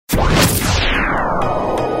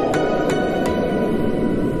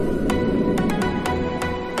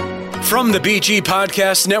From the BG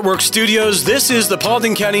Podcast Network studios, this is the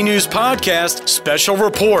Paulding County News Podcast Special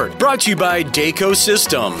Report, brought to you by Daco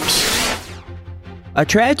Systems. A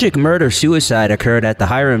tragic murder-suicide occurred at the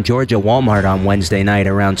Hiram, Georgia Walmart on Wednesday night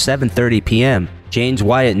around 7:30 p.m. James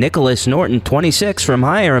Wyatt Nicholas Norton, 26, from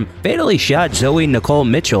Hiram, fatally shot Zoe Nicole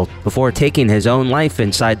Mitchell before taking his own life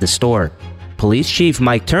inside the store. Police Chief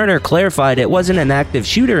Mike Turner clarified it wasn't an active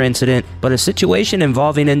shooter incident, but a situation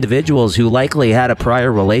involving individuals who likely had a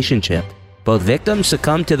prior relationship. Both victims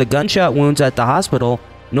succumbed to the gunshot wounds at the hospital.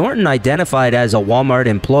 Norton, identified as a Walmart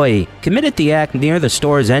employee, committed the act near the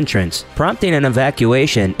store's entrance, prompting an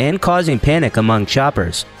evacuation and causing panic among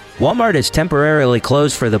shoppers. Walmart is temporarily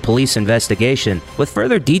closed for the police investigation, with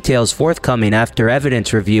further details forthcoming after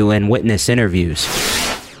evidence review and witness interviews.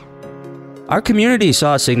 Our community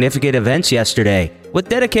saw significant events yesterday, with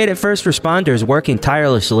dedicated first responders working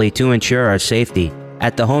tirelessly to ensure our safety.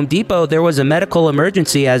 At the Home Depot, there was a medical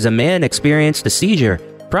emergency as a man experienced a seizure,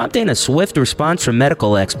 prompting a swift response from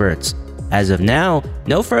medical experts. As of now,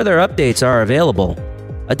 no further updates are available.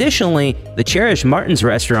 Additionally, the Cherish Martin's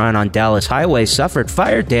restaurant on Dallas Highway suffered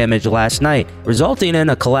fire damage last night, resulting in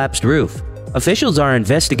a collapsed roof. Officials are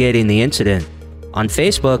investigating the incident. On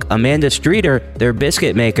Facebook, Amanda Streeter, their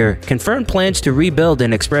biscuit maker, confirmed plans to rebuild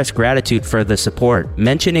and express gratitude for the support,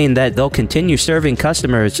 mentioning that they'll continue serving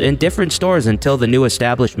customers in different stores until the new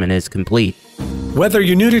establishment is complete. Whether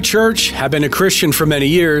you're new to church, have been a Christian for many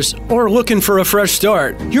years, or looking for a fresh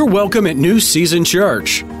start, you're welcome at New Season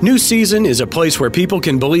Church. New Season is a place where people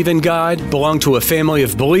can believe in God, belong to a family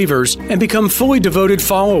of believers, and become fully devoted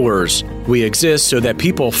followers. We exist so that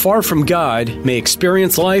people far from God may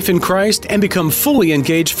experience life in Christ and become fully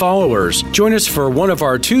engaged followers. Join us for one of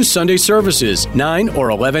our 2 Sunday services, 9 or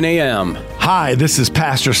 11 a.m. Hi, this is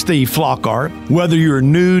Pastor Steve Flockhart. Whether you're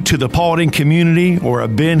new to the Paulding community or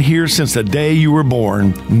have been here since the day you were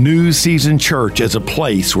born, New Season Church is a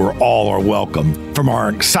place where all are welcome. From our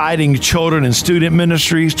exciting children and student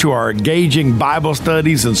ministries to our engaging Bible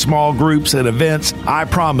studies and small groups and events, I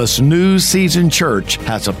promise New Season Church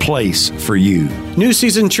has a place for you. New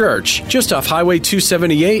Season Church, just off Highway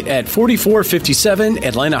 278 at 4457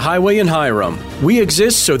 Atlanta Highway in Hiram. We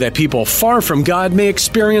exist so that people far from God may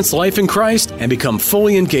experience life in Christ and become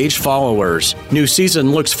fully engaged followers. New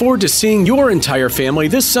Season looks forward to seeing your entire family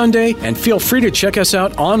this Sunday, and feel free to check us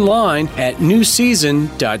out online at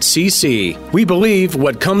newseason.cc. We believe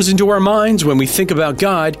what comes into our minds when we think about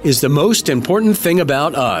God is the most important thing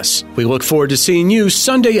about us. We look forward to seeing you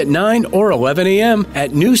Sunday at 9 or 11 a.m.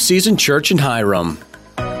 at New Season Church in Hiram.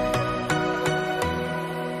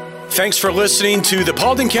 Thanks for listening to the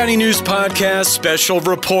Paulding County News Podcast Special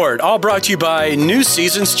Report, all brought to you by New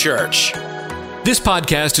Seasons Church. This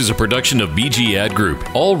podcast is a production of BG Ad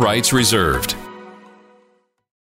Group. All rights reserved.